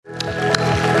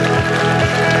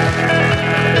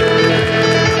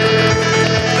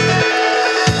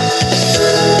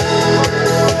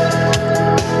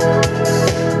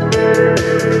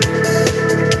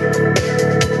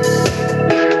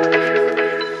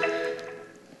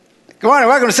Good morning.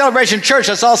 Welcome to Celebration Church.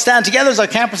 Let's all stand together as our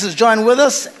campuses join with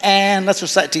us, and let's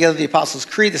recite together the Apostles'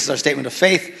 Creed. This is our statement of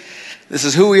faith. This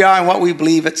is who we are and what we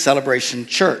believe at Celebration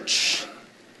Church.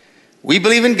 We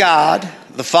believe in God,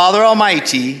 the Father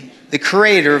Almighty, the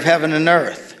creator of heaven and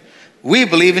earth. We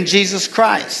believe in Jesus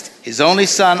Christ, his only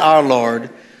Son, our Lord,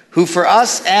 who for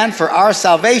us and for our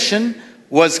salvation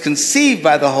was conceived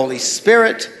by the Holy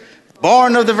Spirit,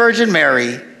 born of the Virgin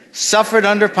Mary, suffered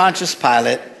under Pontius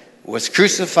Pilate, was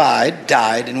crucified,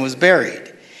 died, and was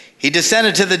buried. He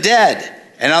descended to the dead,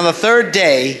 and on the third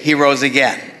day he rose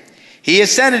again. He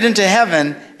ascended into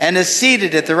heaven and is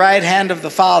seated at the right hand of the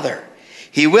Father.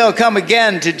 He will come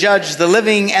again to judge the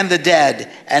living and the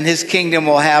dead, and his kingdom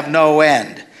will have no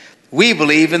end. We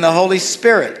believe in the Holy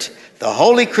Spirit, the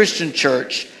holy Christian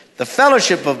church, the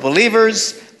fellowship of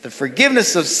believers, the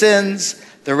forgiveness of sins,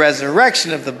 the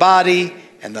resurrection of the body,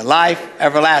 and the life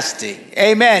everlasting.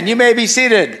 Amen. You may be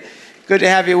seated. Good to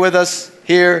have you with us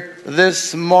here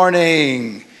this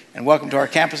morning. And welcome to our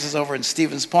campuses over in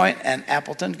Stevens Point and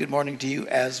Appleton. Good morning to you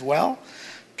as well.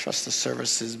 Trust the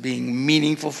service is being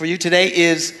meaningful for you. Today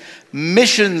is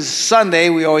Missions Sunday.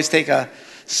 We always take a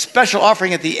special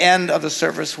offering at the end of the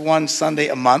service, one Sunday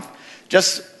a month.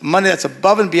 Just money that's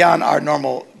above and beyond our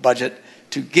normal budget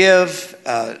to give,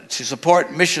 to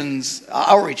support missions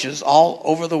outreaches all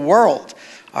over the world.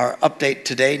 Our update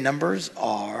today numbers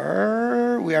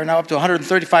are, we are now up to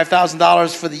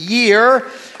 $135,000 for the year,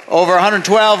 over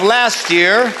 $112,000 last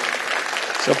year.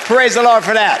 So praise the Lord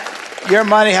for that. Your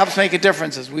money helps make a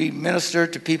difference as we minister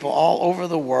to people all over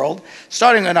the world,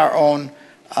 starting in our own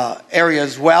area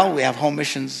as well. We have home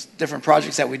missions, different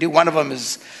projects that we do. One of them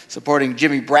is supporting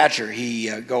Jimmy Bratcher. He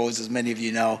goes, as many of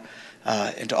you know,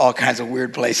 into all kinds of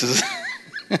weird places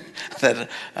that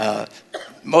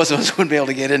most of us wouldn't be able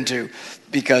to get into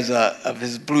because of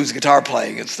his blues guitar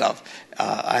playing and stuff.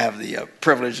 I have the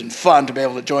privilege and fun to be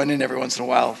able to join in every once in a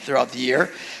while throughout the year.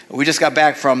 We just got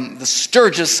back from the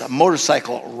Sturgis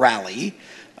Motorcycle Rally,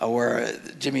 where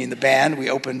Jimmy and the band, we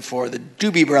opened for the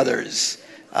Doobie Brothers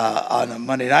on a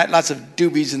Monday night. Lots of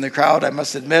doobies in the crowd, I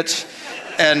must admit.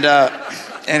 And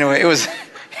anyway, it was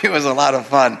a lot of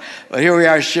fun. But here we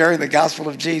are sharing the gospel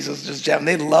of Jesus, just jamming.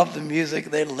 They love the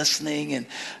music, they're listening, and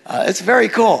it's very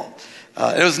cool.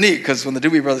 It was neat because when the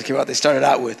Doobie Brothers came out, they started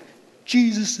out with,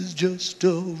 Jesus is just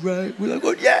all right. We're like,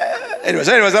 oh, yeah. Anyways,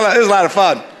 it was a lot of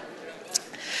fun.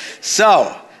 So,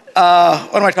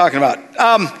 what am I talking about?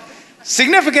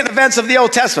 Significant events of the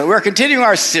Old Testament. We're continuing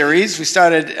our series. We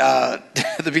started at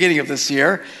the beginning of this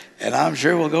year, and I'm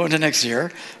sure we'll go into next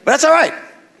year. But that's all right.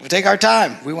 We'll take our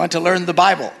time. We want to learn the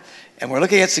Bible. And we're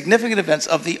looking at significant events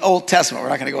of the Old Testament. We're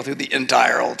not going to go through the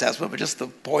entire Old Testament, but just the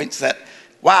points that,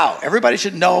 wow, everybody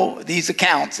should know these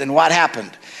accounts and what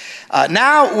happened.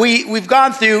 Now we've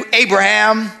gone through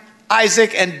Abraham,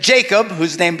 Isaac, and Jacob,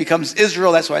 whose name becomes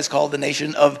Israel. That's why it's called the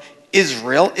nation of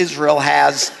Israel. Israel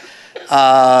has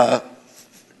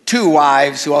two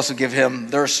wives who also give him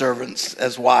their servants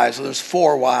as wives. So there's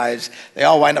 4 wives. They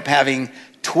all wind up having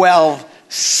 12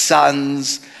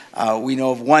 sons. We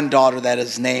know of one daughter that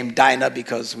is named Dinah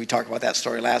because we talked about that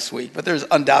story last week. But there's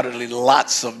undoubtedly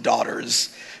lots of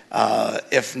daughters,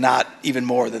 if not even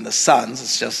more than the sons.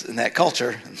 It's just in that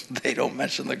culture, they don't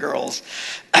mention the girls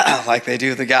like they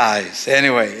do the guys.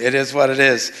 Anyway, it is what it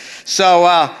is.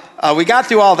 So we got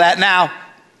through all that. Now,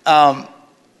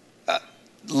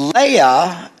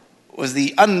 Leah was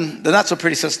the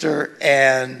not-so-pretty sister,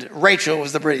 and Rachel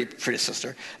was the pretty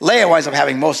sister. Leah winds up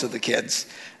having most of the kids,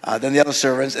 then the other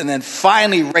servants, and then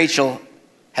finally Rachel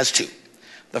has 2.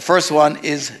 The first one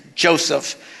is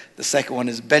Joseph. The second one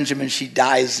is Benjamin. She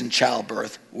dies in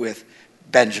childbirth with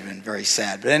Benjamin. Very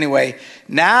sad. But anyway,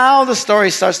 now the story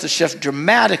starts to shift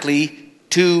dramatically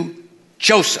to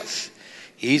Joseph.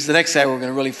 He's the next guy we're going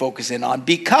to really focus in on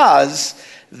because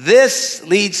this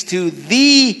leads to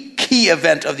the key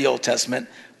event of the Old Testament,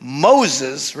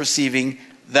 Moses receiving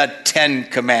the 10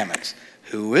 Commandments.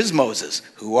 Who is Moses?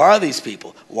 Who are these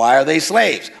people? Why are they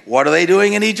slaves? What are they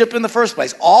doing in Egypt in the first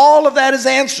place? All of that is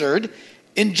answered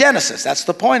in Genesis. That's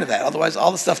the point of that. Otherwise,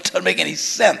 all the stuff doesn't make any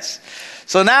sense.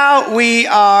 So now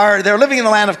they're living in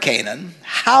the land of Canaan.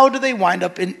 How do they wind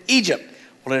up in Egypt?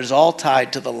 Well, it is all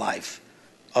tied to the life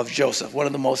of Joseph, one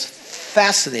of the most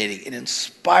fascinating and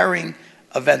inspiring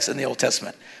events in the Old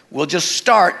Testament. We'll just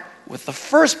start with the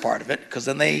first part of it because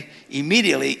then they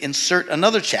immediately insert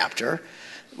another chapter,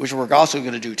 which we're also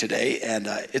going to do today. And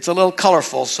it's a little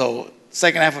colorful, so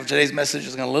second half of today's message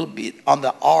is going to a little bit on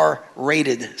the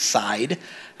R-rated side.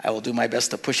 I will do my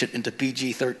best to push it into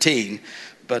PG-13.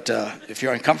 But if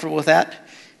you're uncomfortable with that,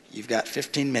 you've got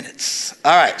 15 minutes.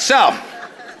 All right, so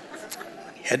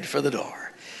head for the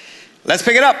door. Let's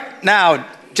pick it up. Now,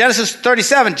 Genesis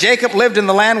 37, Jacob lived in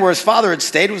the land where his father had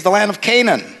stayed. It was the land of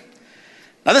Canaan.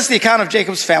 Now, this is the account of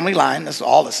Jacob's family line. This is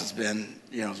all this has been,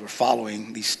 as we're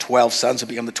following these 12 sons who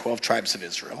become the 12 tribes of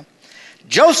Israel.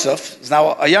 Joseph is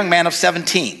now a young man of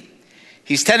 17.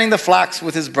 He's tending the flocks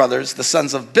with his brothers, the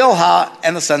sons of Bilhah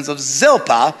and the sons of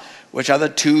Zilpah, which are the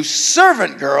two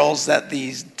servant girls that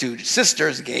these two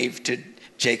sisters gave to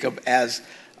Jacob as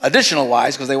additional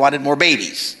wives because they wanted more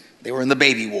babies. They were in the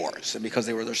baby wars. And because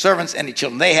they were their servants, any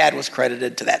children they had was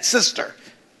credited to that sister.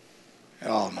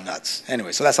 Oh, nuts.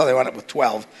 Anyway, so that's how they wound up with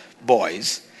 12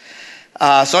 boys.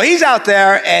 So he's out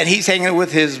there and he's hanging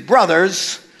with his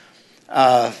brothers,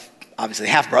 obviously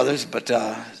half-brothers, but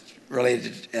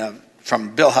related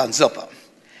from Bilhah and Zilpah.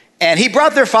 And he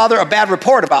brought their father a bad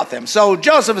report about them. So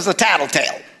Joseph is a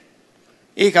tattletale.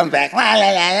 He comes back, la,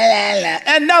 la, la, la, la,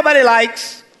 and nobody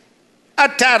likes a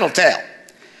tattletale.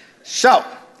 So,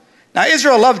 now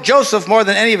Israel loved Joseph more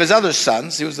than any of his other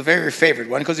sons. He was the very favored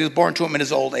one because he was born to him in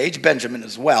his old age, Benjamin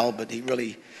as well, but he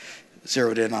really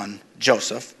zeroed in on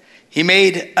Joseph. He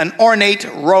made an ornate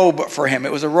robe for him.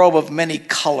 It was a robe of many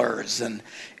colors and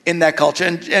in that culture.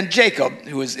 And Jacob,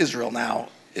 who is Israel now,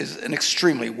 is an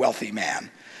extremely wealthy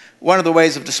man. One of the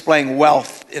ways of displaying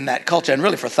wealth in that culture, and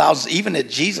really for thousands, even at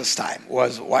Jesus' time,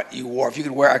 was what you wore. If you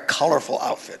could wear a colorful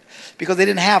outfit. Because they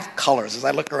didn't have colors. As I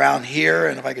look around here,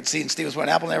 and if I could see in Stevens Point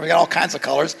Apple, we got all kinds of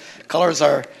colors. Colors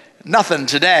are nothing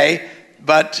today,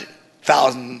 but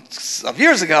thousands of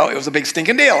years ago, it was a big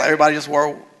stinking deal. Everybody just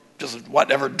wore just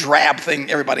whatever drab thing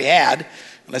everybody had,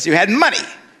 unless you had money.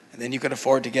 And then you could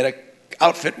afford to get an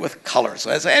outfit with colors.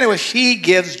 So anyway, she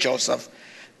gives Joseph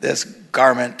this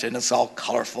garment, and it's all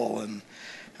colorful. And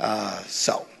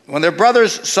so when their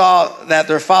brothers saw that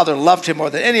their father loved him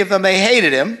more than any of them, they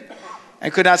hated him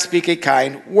and could not speak a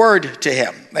kind word to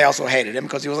him. They also hated him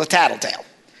because he was a tattletale.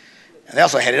 And they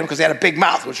also hated him because he had a big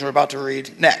mouth, which we're about to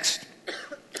read next.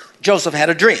 Joseph had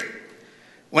a dream.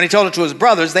 When he told it to his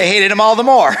brothers, they hated him all the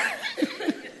more.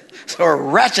 So we're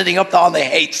ratcheting up on the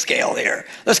hate scale here.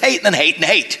 Let's hate and then hate and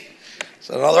hate.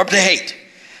 So now they're up to hate.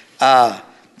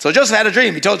 So Joseph had a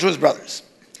dream. He told it to his brothers.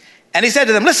 And he said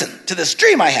to them, listen to this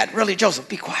dream I had. Really, Joseph,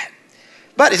 be quiet.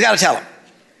 But he's got to tell them.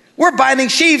 We're binding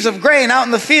sheaves of grain out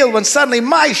in the field when suddenly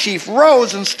my sheaf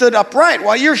rose and stood upright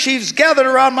while your sheaves gathered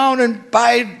around Mount and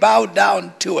bowed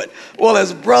down to it. Well,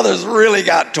 his brothers really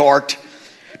got torqued.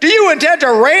 Do you intend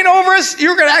to reign over us?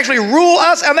 You're going to actually rule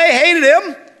us? And they hated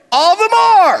him all the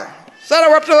more. So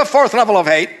we're up to the fourth level of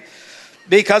hate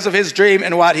because of his dream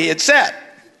and what he had said.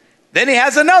 Then he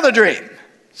has another dream.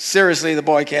 Seriously, the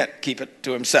boy can't keep it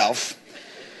to himself.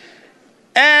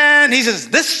 And he says,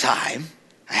 this time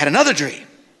I had another dream.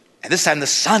 And this time the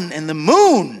sun and the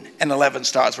moon and 11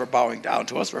 stars were bowing down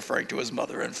to us, referring to his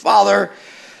mother and father.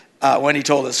 When he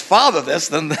told his father this,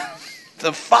 then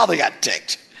the father got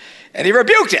ticked. And he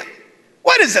rebuked him.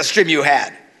 What is this dream you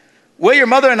had? Will your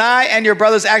mother and I and your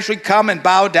brothers actually come and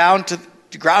bow down to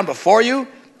the ground before you?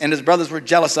 And his brothers were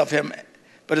jealous of him,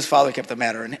 but his father kept the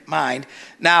matter in mind.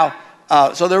 Now,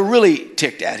 so they're really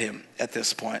ticked at him at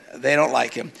this point. They don't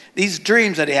like him. These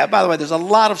dreams that he had, by the way, there's a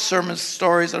lot of sermon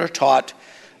stories that are taught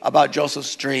about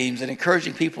Joseph's dreams and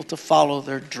encouraging people to follow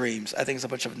their dreams. I think it's a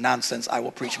bunch of nonsense. I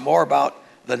will preach more about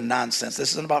the nonsense.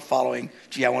 This isn't about following,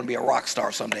 gee, I want to be a rock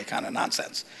star someday kind of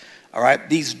nonsense. All right?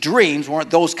 These dreams weren't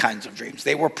those kinds of dreams.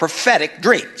 They were prophetic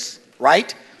dreams,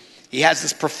 right? He has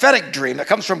this prophetic dream that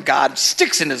comes from God,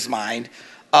 sticks in his mind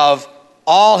of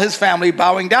all his family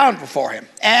bowing down before him.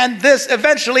 And this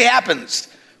eventually happens.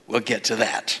 We'll get to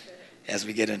that as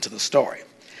we get into the story.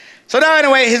 So now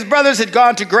anyway, his brothers had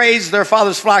gone to graze their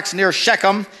father's flocks near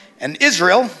Shechem, and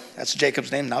Israel, that's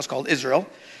Jacob's name, now it's called Israel,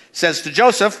 says to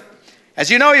Joseph, as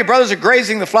you know, your brothers are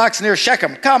grazing the flocks near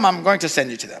Shechem. Come, I'm going to send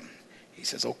you to them. He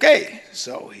says, okay.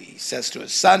 So he says to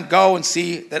his son, go and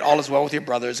see that all is well with your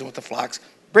brothers and with the flocks.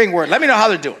 Bring word. Let me know how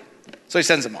they're doing. So he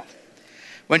sends them off.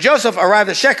 When Joseph arrived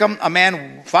at Shechem, a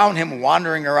man found him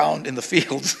wandering around in the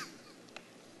fields.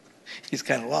 He's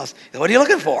kind of lost. He said, what are you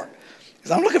looking for? He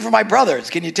said, I'm looking for my brothers.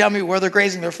 Can you tell me where they're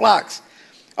grazing their flocks?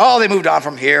 Oh, they moved on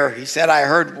from here. He said, I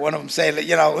heard one of them say,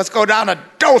 let's go down to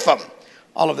Dothan.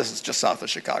 All of this is just south of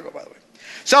Chicago, by the way.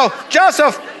 So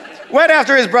Joseph went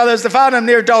after his brothers. They found him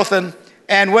near Dothan.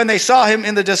 And when they saw him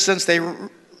in the distance,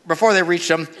 before they reached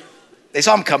him, they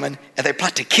saw him coming, and they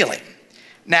plot to kill him.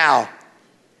 Now,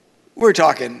 we're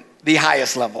talking the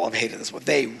highest level of hate of this one.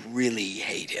 They really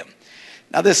hate him.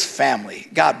 Now, this family,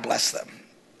 God bless them,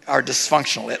 are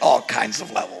dysfunctional at all kinds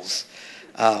of levels.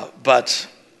 But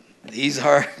these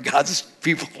are God's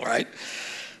people, right?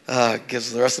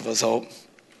 Gives the rest of us hope.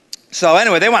 So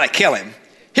anyway, they want to kill him.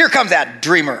 Here comes that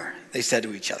dreamer, they said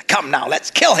to each other. Come now,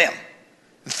 let's kill him.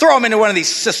 and throw him into one of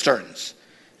these cisterns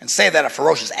and say that a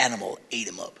ferocious animal ate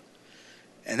him up.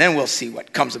 And then we'll see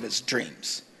what comes of his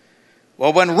dreams.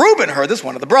 Well, when Reuben heard this,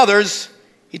 one of the brothers,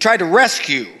 he tried to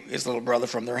rescue his little brother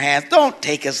from their hands. Don't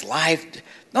take his life.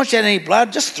 Don't shed any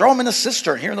blood. Just throw him in a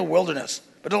cistern here in the wilderness.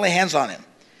 But don't lay hands on him.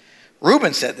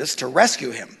 Reuben said this to rescue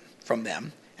him from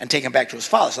them and take him back to his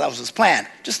father. So that was his plan.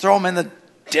 Just throw him in the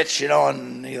ditch, and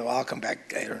I'll come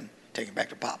back later and take him back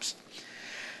to Pops.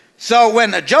 So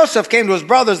when Joseph came to his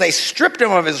brothers, they stripped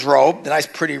him of his robe, the nice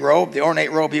pretty robe, the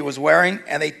ornate robe he was wearing,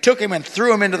 and they took him and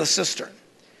threw him into the cistern.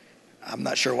 I'm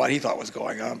not sure what he thought was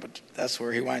going on, but that's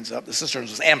where he winds up. The cistern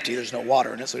was empty. There's no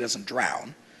water in it, so he doesn't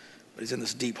drown. But he's in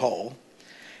this deep hole.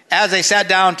 As they sat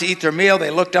down to eat their meal,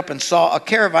 they looked up and saw a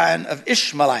caravan of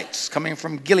Ishmaelites coming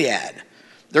from Gilead.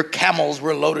 Their camels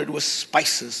were loaded with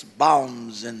spices,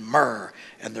 balms, and myrrh,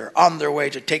 and they're on their way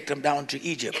to take them down to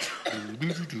Egypt.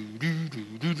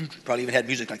 Probably even had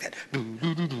music like that.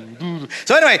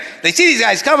 So anyway, they see these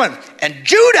guys coming, and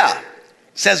Judah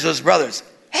says to his brothers,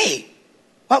 hey,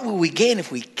 what will we gain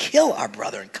if we kill our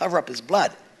brother and cover up his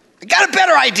blood? I got a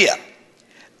better idea.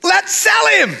 Let's sell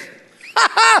him.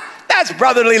 That's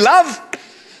brotherly love.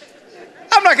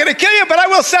 I'm not going to kill you, but I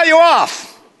will sell you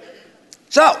off.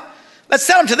 So, let's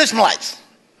sell him to the Ishmaelites.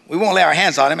 We won't lay our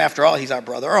hands on him. After all, he's our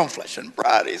brother, our own flesh and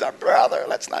blood. He's our brother.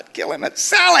 Let's not kill him. Let's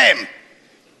sell him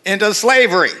into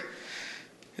slavery.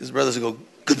 His brothers will go,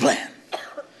 good plan.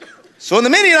 So when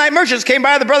the Midianite merchants came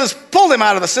by, the brothers pulled him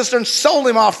out of the cistern, sold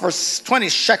him off for 20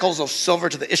 shekels of silver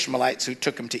to the Ishmaelites who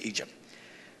took him to Egypt.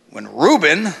 When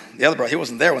Reuben, the other brother, he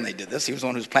wasn't there when they did this. He was the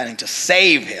one who was planning to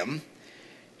save him.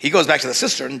 He goes back to the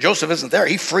cistern. Joseph isn't there.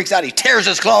 He freaks out. He tears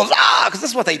his clothes. Because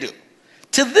this is what they do.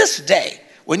 To this day,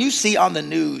 when you see on the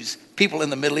news people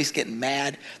in the Middle East getting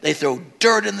mad, they throw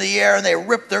dirt in the air and they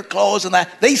rip their clothes and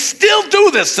that. They still do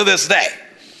this to this day.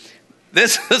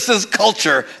 This is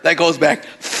culture that goes back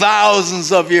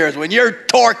thousands of years. When you're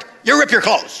torqued, you rip your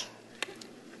clothes.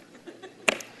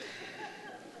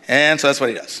 And so that's what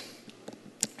he does.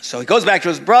 So he goes back to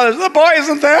his brothers. The boy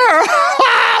isn't there.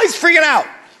 He's freaking out.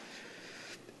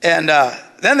 And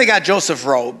then they got Joseph's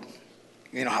robe.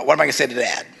 What am I going to say to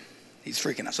Dad? He's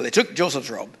freaking out. So they took Joseph's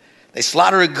robe. They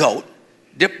slaughtered a goat,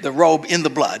 dipped the robe in the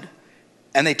blood,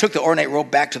 and they took the ornate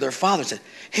robe back to their father and said,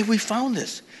 hey, we found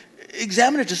this.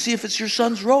 Examine it to see if it's your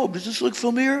son's robe. Does this look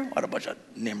familiar? What a bunch of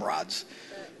nimrods.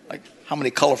 Like, how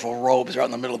many colorful robes are out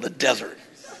in the middle of the desert?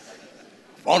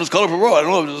 Found this colorful robe. I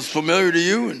don't know if this is familiar to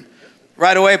you. And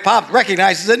right away, Pop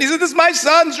recognizes it. And he said, this is my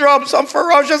son's robe. Some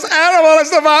ferocious animal has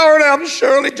devoured him.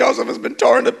 Surely Joseph has been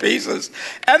torn to pieces.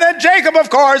 And then Jacob, of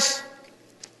course,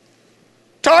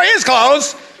 tore his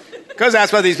clothes, because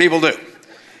that's what these people do.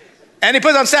 And he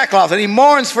puts on sackcloth, and he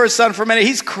mourns for his son for a minute.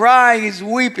 He's crying, he's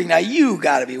weeping. Now, you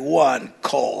got to be one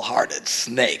cold-hearted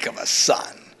snake of a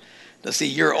son to see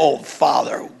your old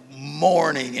father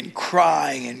mourning and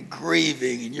crying and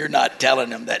grieving, and you're not telling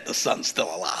him that the son's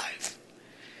still alive.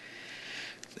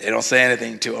 They don't say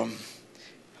anything to him.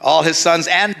 All his sons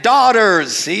and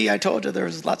daughters. See, I told you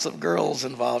there's lots of girls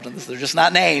involved in this. They're just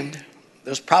not named.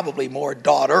 There's probably more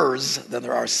daughters than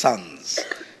there are sons,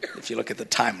 if you look at the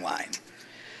timeline.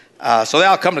 So they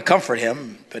all come to comfort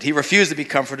him, but he refused to be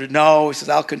comforted. No, he says,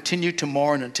 I'll continue to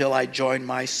mourn until I join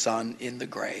my son in the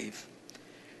grave.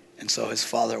 And so his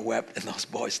father wept, and those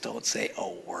boys don't say a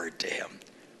word to him.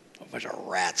 A bunch of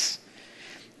rats.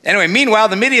 Anyway, meanwhile,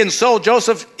 the Midians sold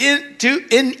Joseph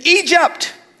in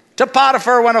Egypt to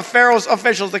Potiphar, one of Pharaoh's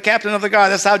officials, the captain of the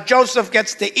guard. That's how Joseph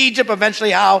gets to Egypt, eventually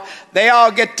how they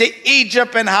all get to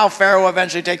Egypt, and how Pharaoh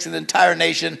eventually takes an entire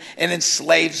nation and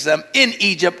enslaves them in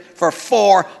Egypt for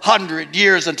 400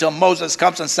 years until Moses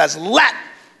comes and says, let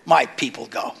my people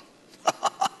go.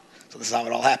 So this is how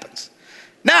it all happens.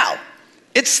 Now,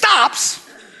 it stops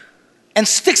and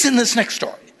sticks in this next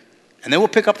story. And then we'll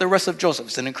pick up the rest of Joseph.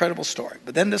 It's an incredible story.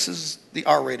 But then this is the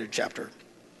R-rated chapter.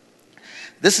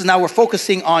 This is now we're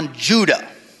focusing on Judah.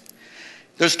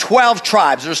 There's 12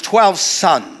 tribes. There's 12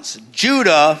 sons.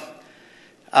 Judah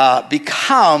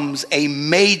becomes a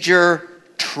major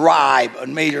tribe, a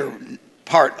major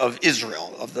part of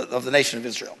Israel, of the nation of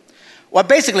Israel. What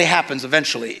basically happens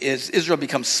eventually is Israel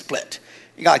becomes split.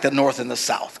 You got like the north and the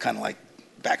south, kind of like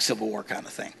back Civil War kind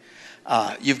of thing.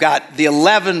 You've got the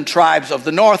 11 tribes of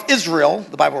the north, Israel,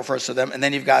 the Bible refers to them, and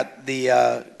then you've got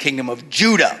the kingdom of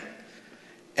Judah.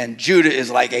 And Judah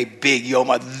is like a big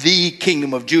Yoma. The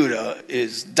kingdom of Judah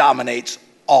dominates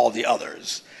all the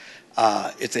others.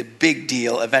 It's a big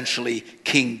deal. Eventually,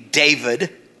 King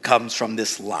David comes from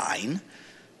this line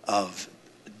of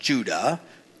Judah.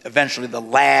 Eventually, the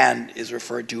land is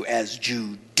referred to as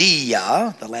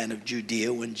Judea, the land of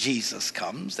Judea, when Jesus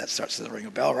comes. That starts to ring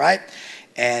a bell, right?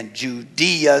 And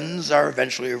Judeans are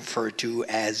eventually referred to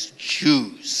as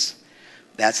Jews.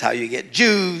 That's how you get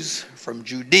Jews from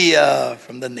Judea,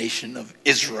 from the nation of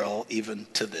Israel, even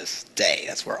to this day.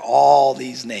 That's where all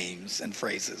these names and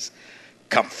phrases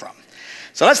come from.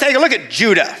 So let's take a look at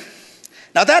Judah.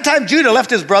 Now, at that time, Judah left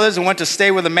his brothers and went to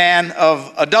stay with a man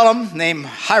of Adullam named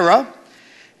Hira.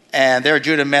 And there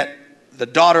Judah met the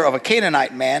daughter of a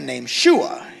Canaanite man named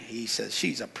Shua. He says,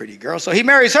 she's a pretty girl. So he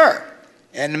marries her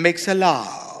and makes a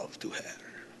love to her.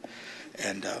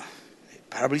 And it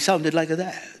probably sounded like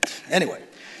that. Anyway,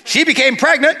 she became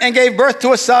pregnant and gave birth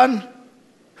to a son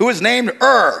who was named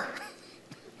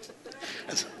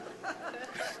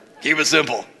Keep it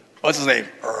simple. What's his name?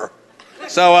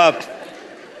 So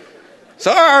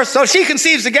she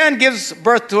conceives again, gives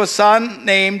birth to a son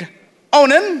named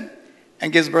Onan,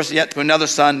 and gives birth yet to another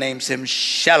son, names him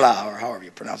Shelah, or however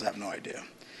you pronounce it. I have no idea.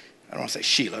 I don't want to say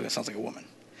Sheila. That sounds like a woman.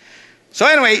 So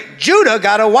anyway, Judah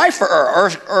got a wife for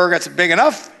Ur gets big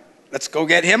enough. Let's go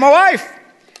get him a wife.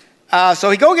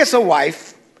 So he gets a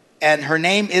wife, and her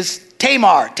name is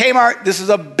Tamar. Tamar, this is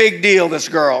a big deal, this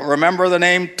girl. Remember the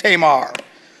name Tamar.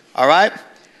 All right?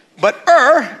 But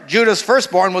Judah's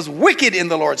firstborn, was wicked in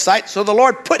the Lord's sight, so the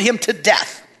Lord put him to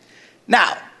death.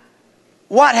 Now,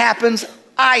 what happens?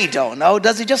 I don't know.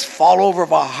 Does he just fall over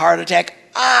of a heart attack?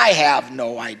 I have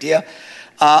no idea.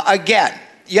 Again,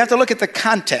 you have to look at the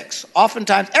context.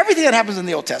 Oftentimes, everything that happens in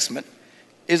the Old Testament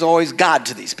is always God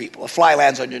to these people. A fly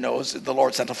lands on your nose, the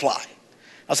Lord sent a fly.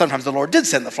 Now, sometimes the Lord did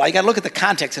send the fly. You got to look at the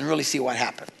context and really see what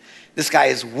happened. This guy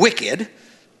is wicked.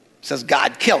 Says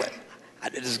God kill him.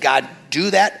 Does God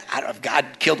do that? I don't know. If God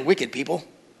killed wicked people,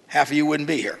 half of you wouldn't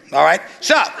be here. All right?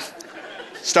 So,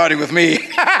 starting with me.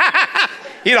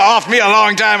 He'd have offed me a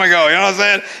long time ago. You know what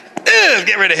I'm saying?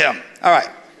 Get rid of him. All right.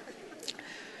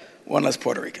 One less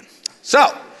Puerto Rican. So,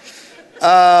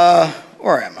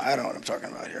 where am I? I don't know what I'm talking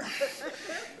about here.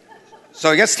 So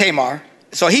he gets Tamar.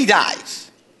 So he dies.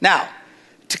 Now,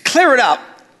 to clear it up,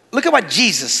 look at what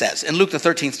Jesus says in Luke the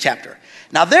 13th chapter.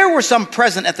 Now, there were some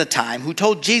present at the time who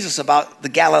told Jesus about the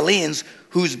Galileans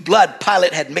whose blood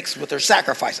Pilate had mixed with their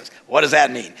sacrifices. What does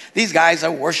that mean? These guys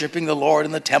are worshiping the Lord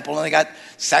in the temple, and they got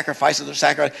sacrifices of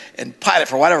sacrifice. And Pilate,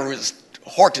 for whatever reason,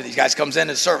 horde to these guys, comes in,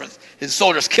 his servants, his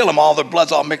soldiers kill them all. Their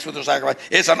blood's all mixed with their sacrifice.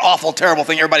 It's an awful, terrible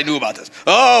thing. Everybody knew about this.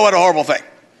 Oh, what a horrible thing.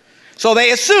 So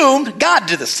they assumed God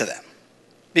did this to them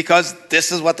because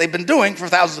this is what they've been doing for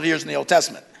thousands of years in the Old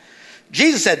Testament.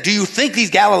 Jesus said, do you think these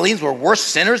Galileans were worse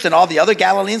sinners than all the other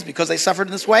Galileans because they suffered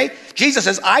in this way? Jesus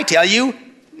says, I tell you,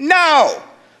 no.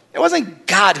 It wasn't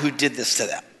God who did this to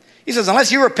them. He says, unless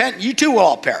you repent, you too will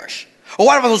all perish. Or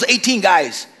what about those 18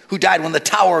 guys who died when the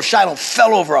tower of Shiloh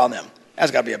fell over on them? That's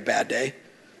got to be a bad day.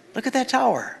 Look at that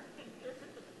tower.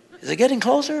 Is it getting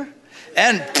closer?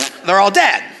 And they're all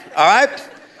dead, all right?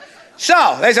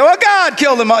 So they say, well, God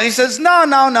killed them all. He says,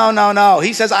 no.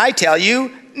 He says, I tell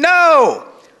you, no.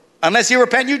 Unless you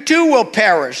repent, you too will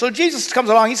perish. So Jesus comes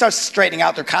along, he starts straightening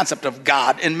out their concept of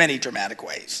God in many dramatic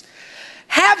ways.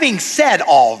 Having said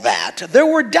all that, there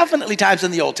were definitely times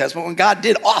in the Old Testament when God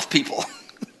did off people.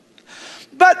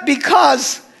 But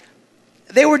because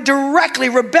they were directly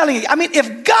rebelling. I mean,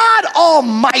 if God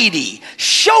Almighty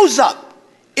shows up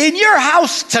in your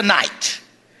house tonight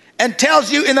and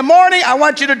tells you in the morning, I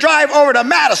want you to drive over to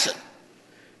Madison.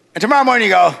 And tomorrow morning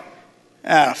you go,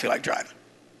 I don't feel like driving.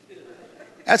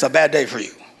 That's a bad day for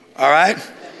you, all right?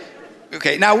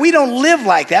 Okay, now we don't live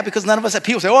like that because none of us have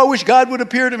people say, oh, I wish God would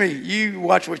appear to me. You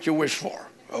watch what you wish for,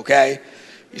 okay?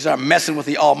 You start messing with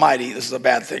the Almighty, this is a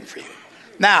bad thing for you.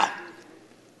 Now,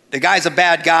 the guy's a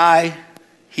bad guy.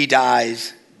 He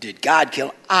dies. Did God kill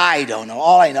him? I don't know.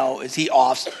 All I know is he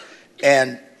offs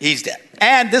and he's dead.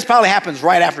 And this probably happens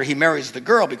right after he marries the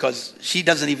girl because she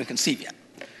doesn't even conceive yet.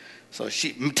 So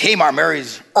Tamar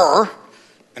marries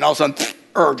and all of a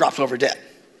sudden, drops over dead.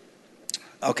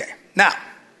 Okay, now,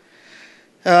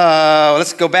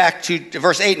 let's go back to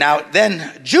verse 8 now.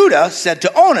 Then Judah said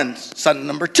to Onan, son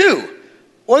number 2,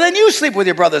 well, then you sleep with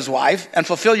your brother's wife and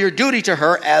fulfill your duty to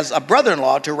her as a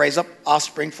brother-in-law to raise up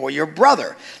offspring for your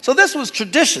brother. So this was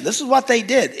tradition. This is what they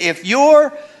did. If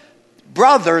your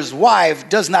brother's wife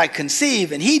does not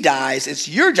conceive and he dies, it's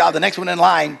your job, the next one in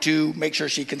line, to make sure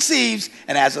she conceives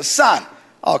and has a son.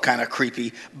 All kind of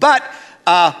creepy. But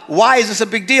why is this a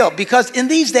big deal? Because in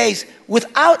these days,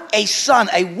 without a son,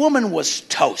 a woman was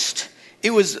toast. It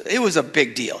was a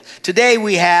big deal. Today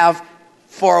we have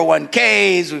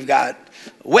 401ks, we've got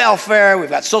welfare, we've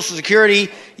got Social Security.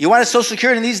 You wanted Social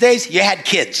Security in these days? You had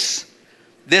kids.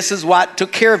 This is what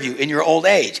took care of you in your old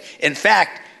age. In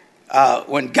fact,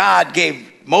 when God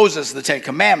gave Moses the Ten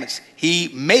Commandments, he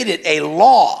made it a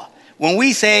law. When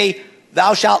we say,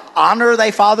 thou shalt honor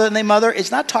thy father and thy mother,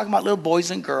 it's not talking about little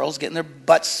boys and girls getting their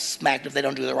butts smacked if they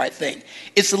don't do the right thing.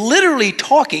 It's literally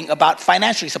talking about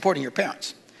financially supporting your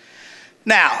parents.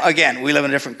 Now, again, we live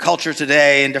in a different culture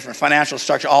today and different financial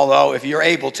structure, although if you're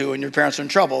able to and your parents are in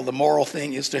trouble, the moral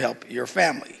thing is to help your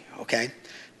family, okay?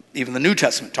 Even the New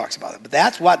Testament talks about it.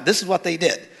 But this is what they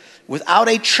did. Without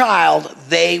a child,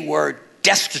 they were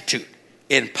destitute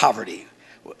in poverty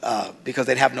because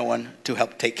they'd have no one to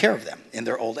help take care of them in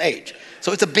their old age.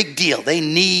 So it's a big deal. They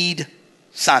need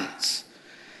sons.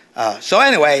 So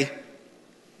anyway,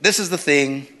 this is the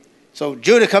thing. So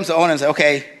Judah comes to Onan and says,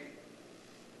 okay,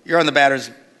 you're on the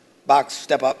batter's box,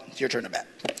 step up, it's your turn to bat.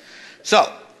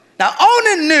 So, now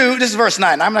Onan knew, this is verse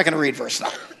 9, I'm not going to read verse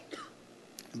 9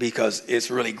 because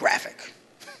it's really graphic.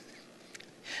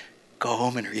 Go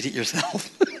home and read it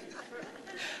yourself.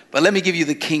 But let me give you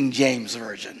the King James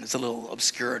Version. It's a little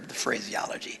obscured, the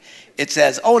phraseology. It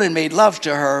says, Onan made love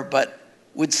to her, but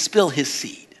would spill his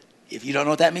seed. If you don't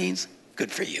know what that means,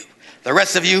 good for you. The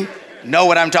rest of you know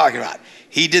what I'm talking about.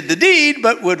 He did the deed,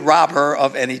 but would rob her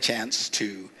of any chance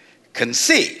to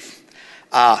conceive.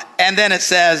 And then it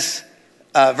says,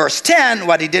 verse 10,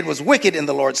 what he did was wicked in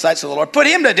the Lord's sight, so the Lord put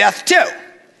him to death too.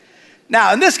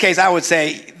 Now, in this case, I would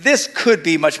say this could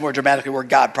be much more dramatically where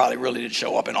God probably really did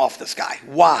show up and off this guy.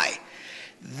 Why?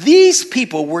 These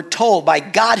people were told by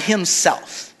God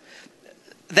himself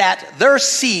that their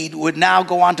seed would now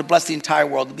go on to bless the entire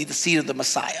world, to be the seed of the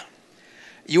Messiah.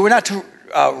 You were not to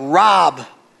rob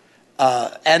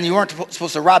and you weren't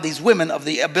supposed to rob these women of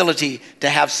the ability to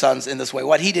have sons in this way.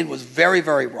 What he did was very,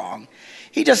 very wrong.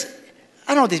 I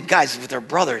don't know, these guys with their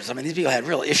brothers, I mean, these people had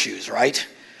real issues, right?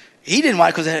 He didn't want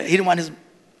it because he didn't want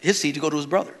his seed to go to his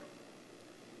brother.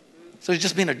 So he's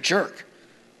just being a jerk.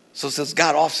 So it says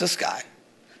God offs this guy.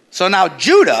 So now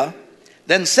Judah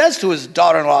then says to his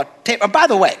daughter-in-law, by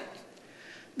the way,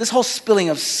 this whole spilling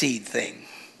of seed thing,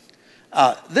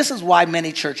 this is why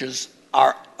many churches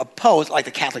are opposed, like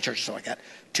the Catholic Church or something like that,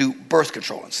 to birth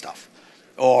control and stuff.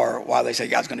 Or why they say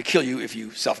God's going to kill you if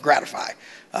you self-gratify,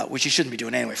 which you shouldn't be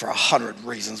doing anyway for 100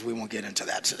 reasons. We won't get into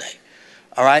that today.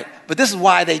 All right? But this is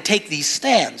why they take these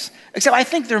stands. Except I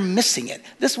think they're missing it.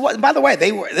 This was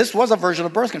a version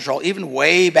of birth control even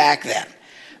way back then.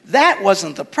 That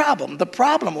wasn't the problem. The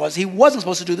problem was he wasn't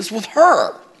supposed to do this with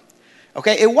her.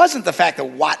 Okay? It wasn't the fact that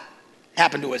what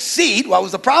happened to his seed. What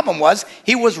was the problem was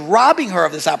he was robbing her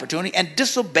of this opportunity and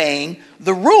disobeying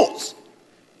the rules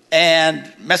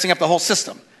and messing up the whole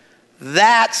system.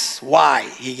 That's why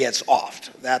he gets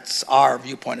offed. That's our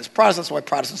viewpoint as Protestants, why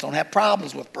Protestants don't have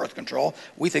problems with birth control.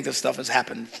 We think this stuff has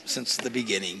happened since the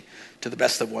beginning to the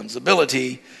best of one's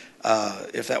ability,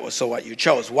 if that was so what you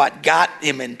chose. What got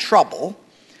him in trouble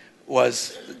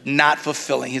was not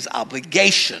fulfilling his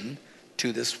obligation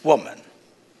to this woman.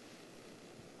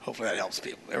 Hopefully that helps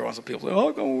people. Every once in a while people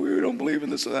say, oh, we don't believe in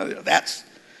this or that.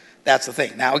 That's the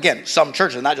thing. Now, again, some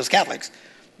churches, not just Catholics,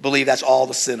 believe that's all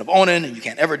the sin of Onan, and you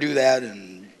can't ever do that,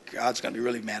 and God's going to be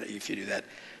really mad at you if you do that.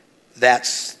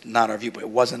 That's not our viewpoint. It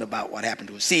wasn't about what happened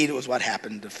to his seed. It was what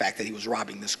happened, the fact that he was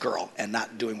robbing this girl and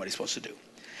not doing what he's supposed to do.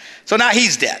 So now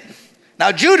he's dead.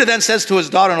 Now Judah then says to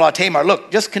his daughter-in-law Tamar,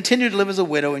 look, just continue to live as a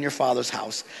widow in your father's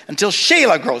house until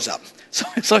Shelah grows up.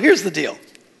 So here's the deal.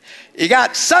 You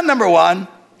got son number 1,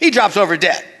 he drops over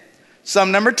dead.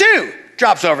 Son number 2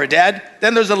 drops over dead.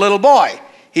 Then there's a little boy.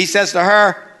 He says to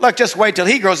her, look, just wait till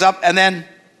he grows up and then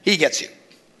he gets you.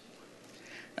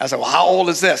 I said, well, how old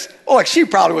is this? Oh, look, she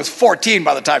probably was 14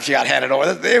 by the time she got handed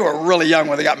over. They were really young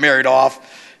when they got married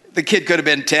off. The kid could have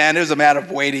been 10. It was a matter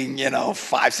of waiting,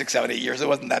 5, 6, 7, 8 years. It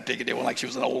wasn't that big a deal. It wasn't like she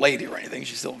was an old lady or anything.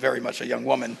 She's still very much a young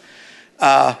woman.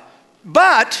 So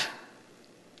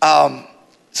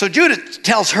Judah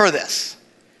tells her this.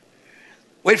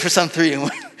 Wait for son 3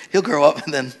 and he'll grow up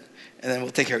and then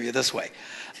we'll take care of you this way.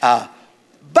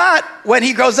 But when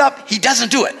he grows up, he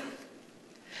doesn't do it.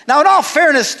 Now, in all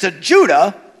fairness to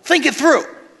Judah, think it through.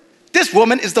 This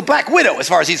woman is the black widow as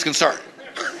far as he's concerned.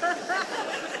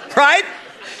 Right?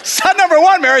 Son number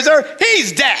 1 marries her,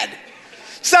 he's dead.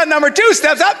 Son number 2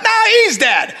 steps up, now he's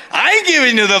dead. I ain't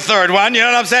giving you the third one, you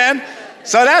know what I'm saying?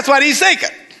 So that's what he's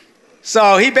thinking.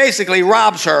 So he basically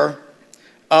robs her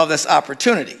of this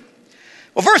opportunity.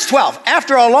 Well, verse 12,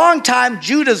 after a long time,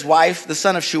 Judah's wife, the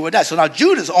son of Shua, dies. So now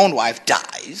Judah's own wife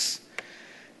dies.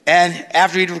 And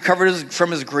after he'd recovered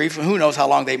from his grief, and who knows how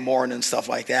long they mourned and stuff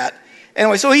like that.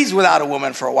 Anyway, so he's without a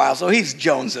woman for a while. So he's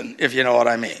jonesing, if you know what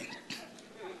I mean.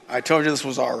 I told you this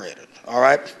was R-rated, all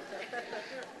right?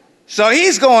 So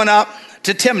he's going up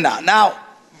to Timnah. Now,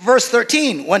 verse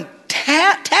 13, when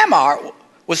Tamar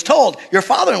was told, your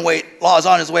father-in-law is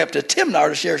on his way up to Timnah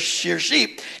to shear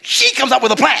sheep, she comes up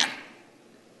with a plan.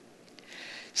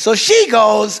 So she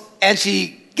goes and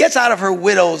she gets out of her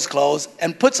widow's clothes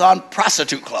and puts on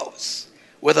prostitute clothes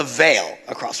with a veil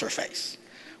across her face,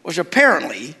 which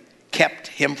apparently kept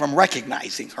him from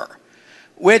recognizing her,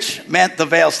 which meant the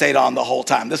veil stayed on the whole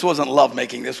time. This wasn't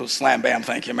lovemaking. This was slam, bam,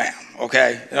 thank you, ma'am.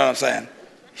 Okay? You know what I'm saying?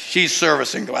 She's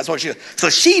servicing. That's what she does. So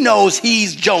she knows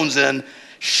he's jonesing.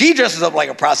 She dresses up like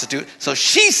a prostitute. So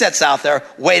she sits out there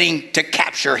waiting to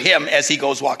capture him as he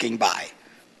goes walking by.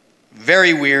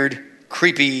 Very weird,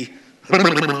 creepy.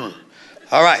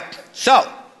 All right.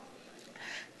 So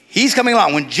he's coming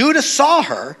along. When Judah saw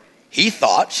her, he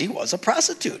thought she was a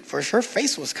prostitute, for her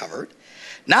face was covered,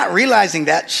 not realizing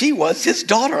that she was his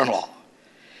daughter-in-law.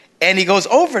 And he goes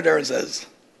over there and says,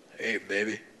 hey,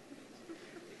 baby,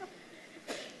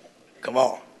 come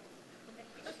on.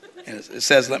 And it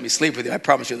says, let me sleep with you. I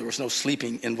promise you there was no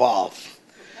sleeping involved.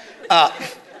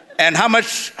 And how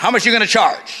much are you going to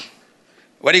charge?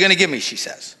 What are you going to give me, she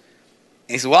says.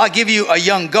 And he said, well, I'll give you a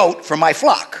young goat for my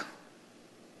flock,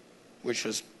 which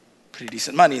was pretty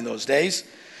decent money in those days.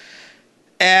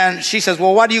 And she says,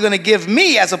 well, what are you going to give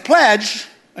me as a pledge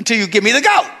until you give me the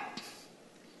goat?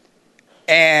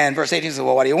 And verse 18 says,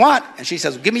 well, what do you want? And she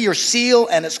says, give me your seal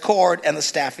and its cord and the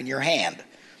staff in your hand.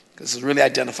 This is really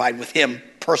identified with him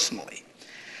personally.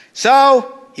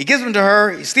 So he gives them to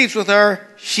her. He sleeps with her.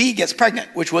 She gets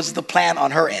pregnant, which was the plan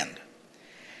on her end.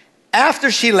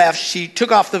 After she left, she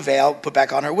took off the veil, put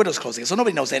back on her widow's clothing. So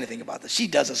nobody knows anything about this. She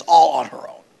does this all on her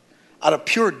own, out of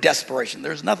pure desperation.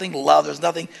 There's nothing love. There's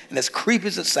nothing. And as creepy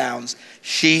as it sounds,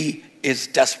 she is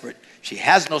desperate. She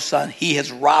has no son. He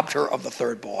has robbed her of the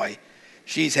third boy.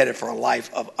 She's headed for a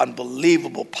life of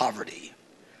unbelievable poverty.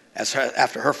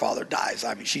 After her father dies,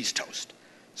 I mean, she's toast.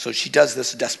 So she does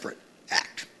this desperate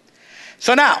act.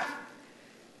 So now,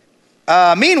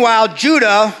 meanwhile,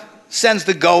 Judah sends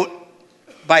the goat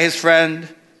by his friend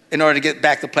in order to get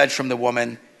back the pledge from the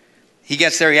woman. He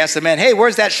gets there, he asks the men, hey,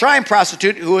 where's that shrine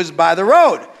prostitute who is by the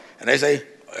road? And they say,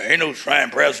 ain't no shrine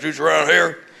prostitutes around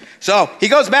here. So he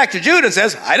goes back to Judah and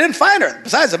says, I didn't find her.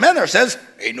 Besides, the men there says,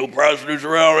 ain't no prostitutes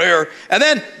around here. And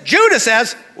then Judah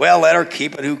says, well, let her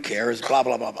keep it, who cares, blah,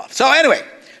 blah, blah, blah. So anyway,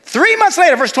 3 months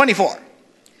later, verse 24,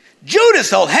 Judah's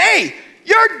told, hey,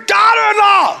 your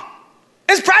daughter-in-law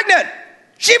is pregnant.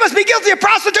 She must be guilty of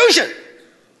prostitution.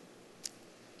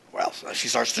 Well, so she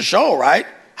starts to show, right?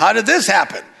 How did this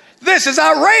happen? This is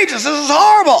outrageous. This is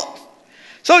horrible.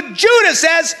 So Judah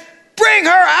says, bring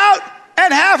her out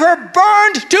and have her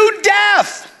burned to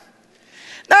death.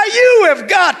 Now you have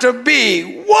got to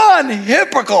be one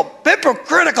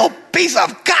hypocritical piece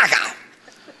of caca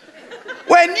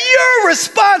when your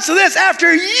response to this,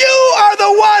 after you are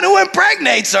the one who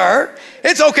impregnates her,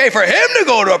 it's okay for him to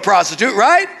go to a prostitute,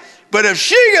 right? But if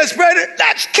she gets pregnant,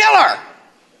 let's kill her.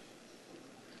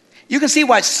 You can see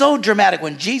why it's so dramatic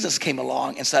when Jesus came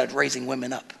along and started raising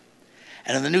women up.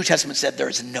 And in the New Testament said there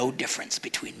is no difference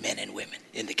between men and women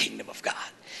in the kingdom of God.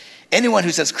 Anyone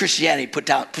who says Christianity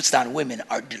puts down women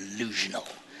are delusional.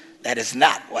 That is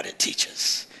not what it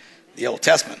teaches. The Old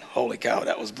Testament, holy cow,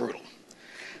 that was brutal.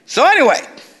 So anyway,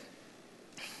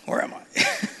 where am I?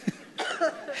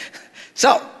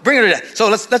 So bring her to death. So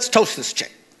let's toast this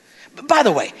chick. But by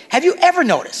the way, have you ever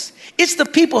noticed it's the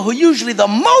people who are usually the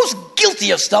most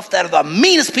guilty of stuff that are the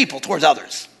meanest people towards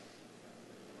others?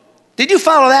 Did you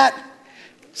follow that?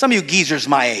 Some of you geezers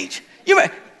my age. The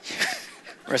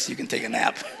rest of you can take a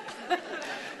nap. Do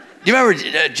you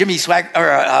remember Jimmy Swag,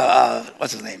 or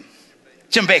what's his name?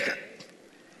 Jim Baker.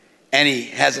 And he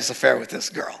has this affair with this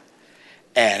girl.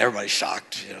 And everybody's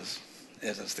shocked,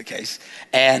 as is the case.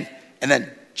 And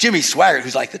then Jimmy Swaggart,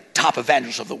 who's like the top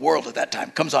evangelist of the world at that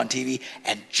time, comes on TV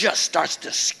and just starts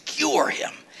to skewer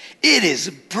him. It is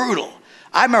brutal.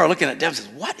 I remember looking at Deb and says,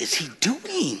 what is he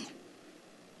doing?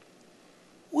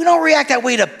 We don't react that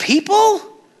way to people.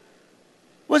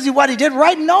 Was he what he did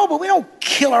right? No, but we don't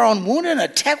kill our own wounded and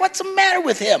attack. What's the matter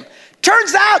with him?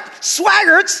 Turns out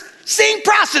Swaggart's seeing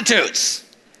prostitutes.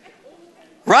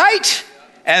 Right?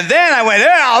 And then I went,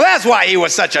 oh, that's why he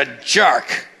was such a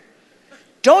jerk.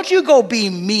 Don't you go be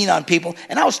mean on people.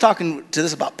 And I was talking to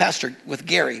this about Pastor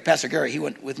Gary. He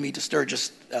went with me to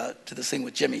Sturgis to this thing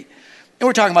with Jimmy. And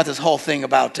we're talking about this whole thing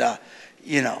about,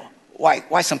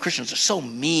 why some Christians are so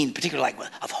mean, particularly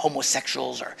like of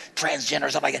homosexuals or transgender or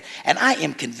stuff like that. And I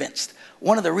am convinced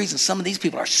one of the reasons some of these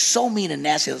people are so mean and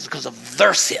nasty is because of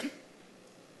their sin.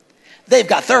 They've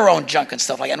got their own junk and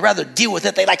stuff like that. And rather than deal with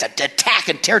it, they like to attack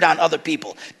and tear down other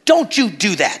people. Don't you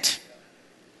do that.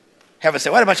 Heaven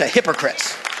said, what a bunch of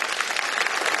hypocrites.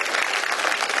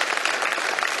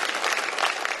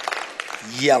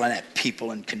 yelling at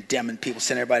people and condemning people,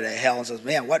 sending everybody to hell, and says,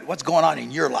 man, what's going on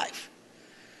in your life?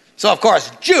 So, of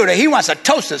course, Judah, he wants to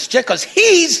toast this chick because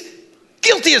he's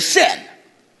guilty of sin.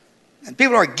 And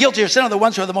people who are guilty of sin are the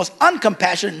ones who are the most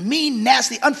uncompassionate, mean,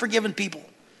 nasty, unforgiving people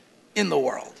in the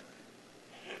world.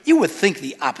 You would think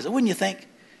the opposite, wouldn't you think?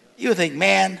 You would think,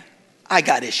 man, I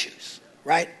got issues,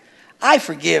 right? I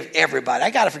forgive everybody. I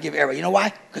got to forgive everybody. You know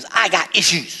why? Because I got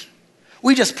issues.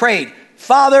 We just prayed,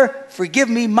 Father, forgive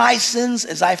me my sins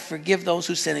as I forgive those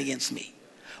who sin against me.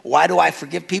 Why do I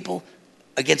forgive people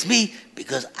against me?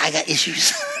 Because I got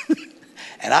issues.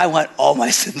 And I want all my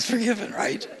sins forgiven,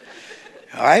 right?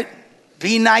 All right?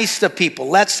 Be nice to people.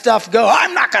 Let stuff go.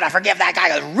 I'm not going to forgive that guy.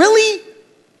 Goes, really?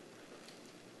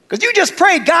 Because you just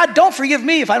prayed, God, don't forgive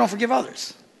me if I don't forgive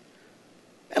others.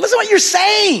 And listen to what you're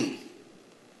saying.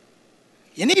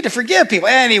 You need to forgive people.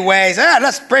 Anyways,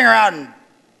 let's bring her out and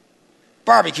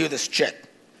barbecue this chick.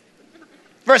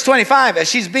 Verse 25, as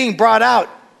she's being brought out,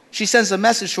 she sends a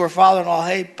message to her father-in-law.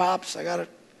 Hey, Pops, I got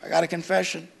a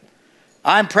confession.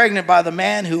 I'm pregnant by the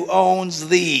man who owns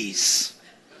these.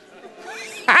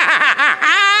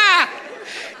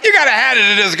 You got to hand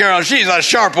it to this girl. She's a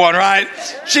sharp one, right?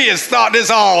 She has thought this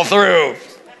all through.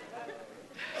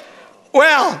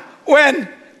 Well,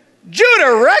 when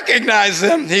Judah recognized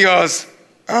him, he goes,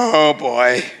 oh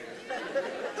boy,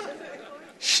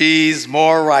 she's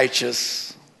more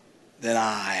righteous than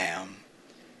I am.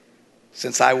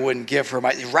 Since I wouldn't give her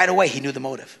my... Right away, he knew the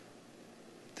motive.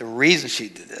 The reason she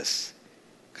did this,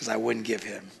 because I wouldn't give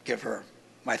her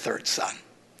my third son.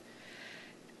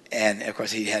 And, of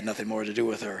course, he had nothing more to do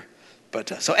with her.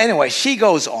 But so anyway, she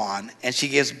goes on, and she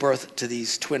gives birth to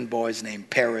these twin boys named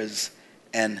Perez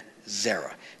and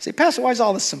Zerah. See, Pastor, why is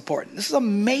all this important? This is a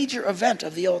major event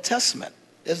of the Old Testament.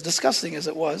 As disgusting as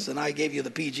it was, and I gave you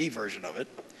the PG version of it.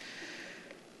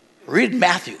 Read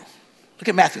Matthew. Look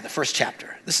at Matthew, the first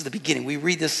chapter. This is the beginning. We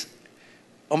read this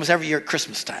almost every year at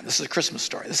Christmas time. This is a Christmas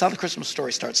story. This is how the Christmas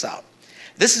story starts out.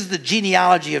 This is the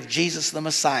genealogy of Jesus the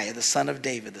Messiah, the son of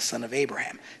David, the son of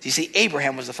Abraham. So you see,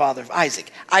 Abraham was the father of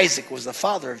Isaac. Isaac was the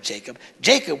father of Jacob.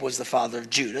 Jacob was the father of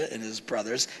Judah and his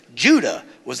brothers. Judah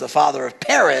was the father of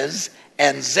Perez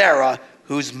and Zerah,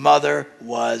 whose mother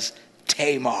was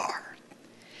Tamar.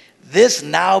 This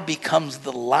now becomes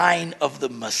the line of the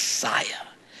Messiah.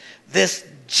 This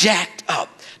jacked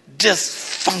up,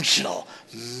 dysfunctional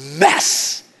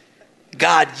mess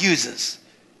God uses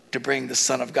to bring the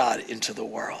Son of God into the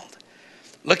world.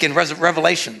 Look in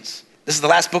Revelations. This is the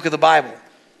last book of the Bible.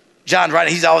 John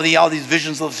writing, he's all these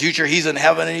visions of the future. He's in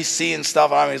heaven and he's seeing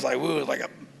stuff. I mean, he's like, woo, it's like a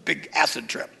big acid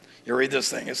trip. You read this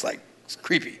thing, it's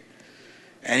creepy.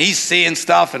 And he's seeing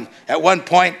stuff, and at one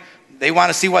point, they want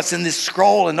to see what's in this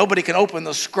scroll, and nobody can open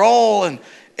the scroll,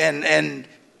 and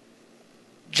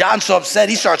John's so upset,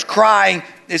 he starts crying.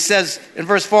 It says in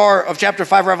verse 4 of chapter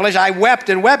 5 of Revelation, I wept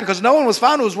and wept because no one was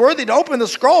found who was worthy to open the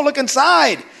scroll, look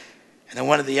inside. And then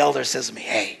one of the elders says to me,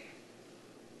 hey,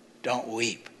 don't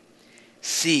weep.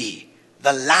 See,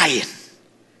 the Lion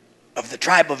of the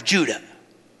tribe of Judah,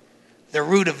 the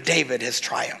root of David, has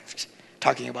triumphed.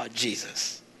 Talking about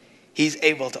Jesus. He's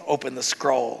able to open the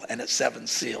scroll and its 7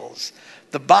 seals.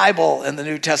 The Bible in the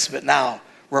New Testament now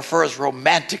refers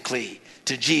romantically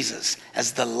to Jesus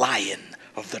as the Lion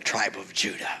of the tribe of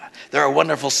Judah. There are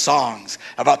wonderful songs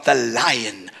about the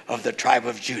Lion of the tribe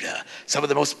of Judah. Some of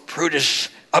the most prudish,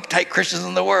 uptight Christians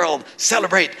in the world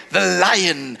celebrate the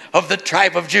Lion of the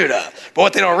tribe of Judah. But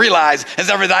what they don't realize is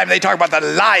every time they talk about the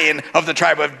Lion of the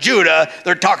tribe of Judah,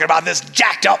 they're talking about this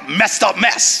jacked up, messed up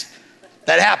mess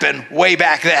that happened way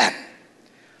back then.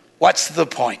 What's the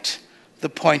point? The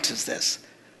point is this.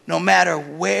 No matter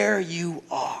where you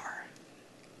are,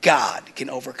 God can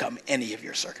overcome any of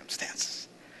your circumstances.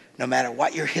 No matter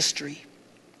what your history,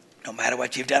 no matter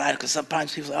what you've done. Because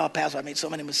sometimes people say, oh, Pastor, I made so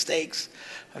many mistakes.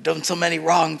 I've done so many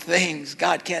wrong things.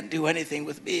 God can't do anything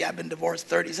with me. I've been divorced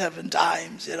 37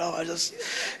 times. It's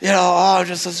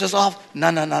just awful.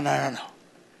 No.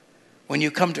 When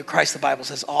you come to Christ, the Bible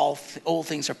says, all old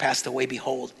things are passed away.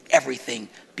 Behold, everything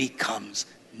becomes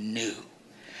new.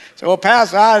 So, well,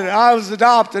 Pastor, I was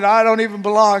adopted. I don't even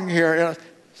belong here.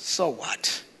 So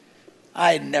what?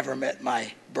 I had never met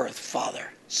my birth father.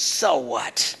 So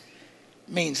what?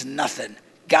 Means nothing.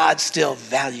 God still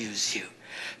values you.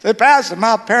 Say, Pastor,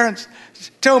 my parents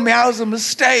told me I was a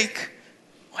mistake.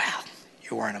 Well,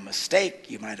 you weren't a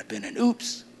mistake. You might have been an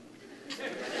oops.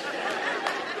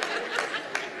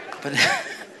 But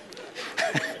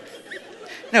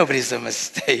nobody's a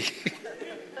mistake.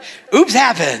 Oops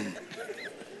happened.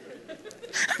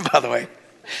 By the way,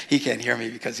 he can't hear me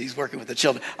because he's working with the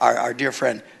children. Our dear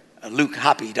friend Luke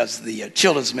Hoppy does the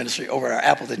children's ministry over at our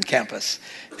Appleton campus.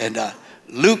 And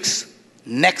Luke's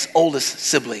next oldest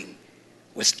sibling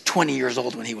was 20 years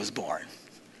old when he was born.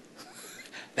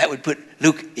 That would put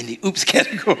Luke in the oops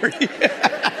category.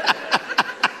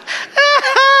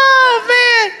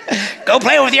 Oh, man. Go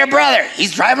play with your brother.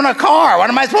 He's driving a car. What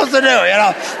am I supposed to do? You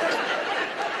know?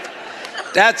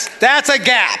 That's a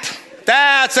gap.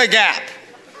 That's a gap.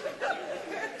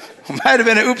 Might have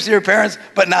been an oops to your parents,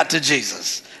 but not to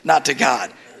Jesus, not to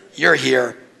God. You're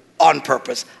here on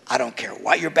purpose. I don't care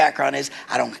what your background is.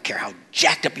 I don't care how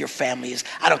jacked up your family is.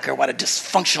 I don't care what a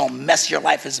dysfunctional mess your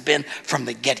life has been from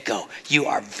the get-go. You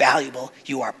are valuable.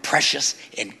 You are precious.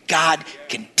 And God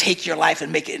can take your life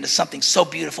and make it into something so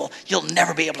beautiful, you'll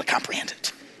never be able to comprehend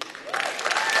it.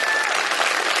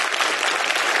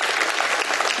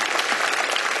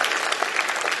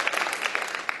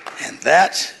 And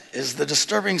that is the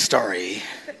disturbing story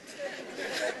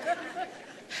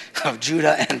of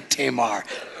Judah and Tamar.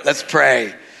 Let's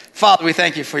pray. Father, we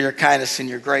thank you for your kindness and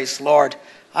your grace. Lord,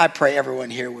 I pray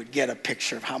everyone here would get a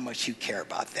picture of how much you care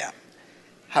about them,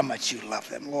 how much you love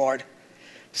them. Lord,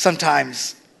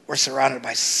 sometimes we're surrounded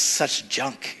by such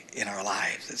junk in our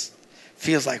lives. It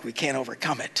feels like we can't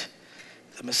overcome it.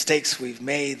 The mistakes we've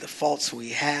made, the faults we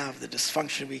have, the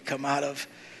dysfunction we come out of.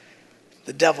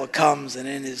 The devil comes and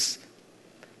in his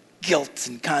guilt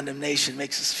and condemnation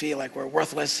makes us feel like we're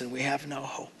worthless and we have no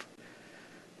hope.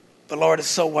 But Lord, it's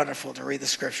so wonderful to read the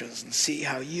scriptures and see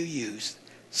how you used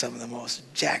some of the most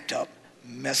jacked up,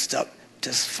 messed up,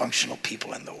 dysfunctional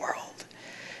people in the world.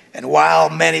 And while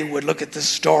many would look at this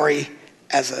story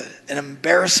as an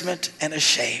embarrassment and a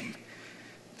shame,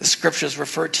 the scriptures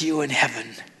refer to you in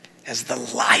heaven as the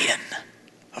Lion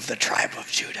of the tribe of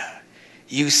Judah.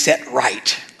 You set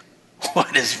right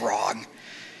what is wrong.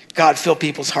 God, fill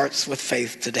people's hearts with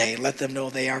faith today. Let them know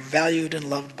they are valued and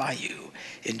loved by you.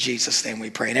 In Jesus' name we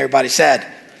pray. And everybody said,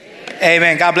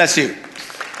 Amen. God bless you.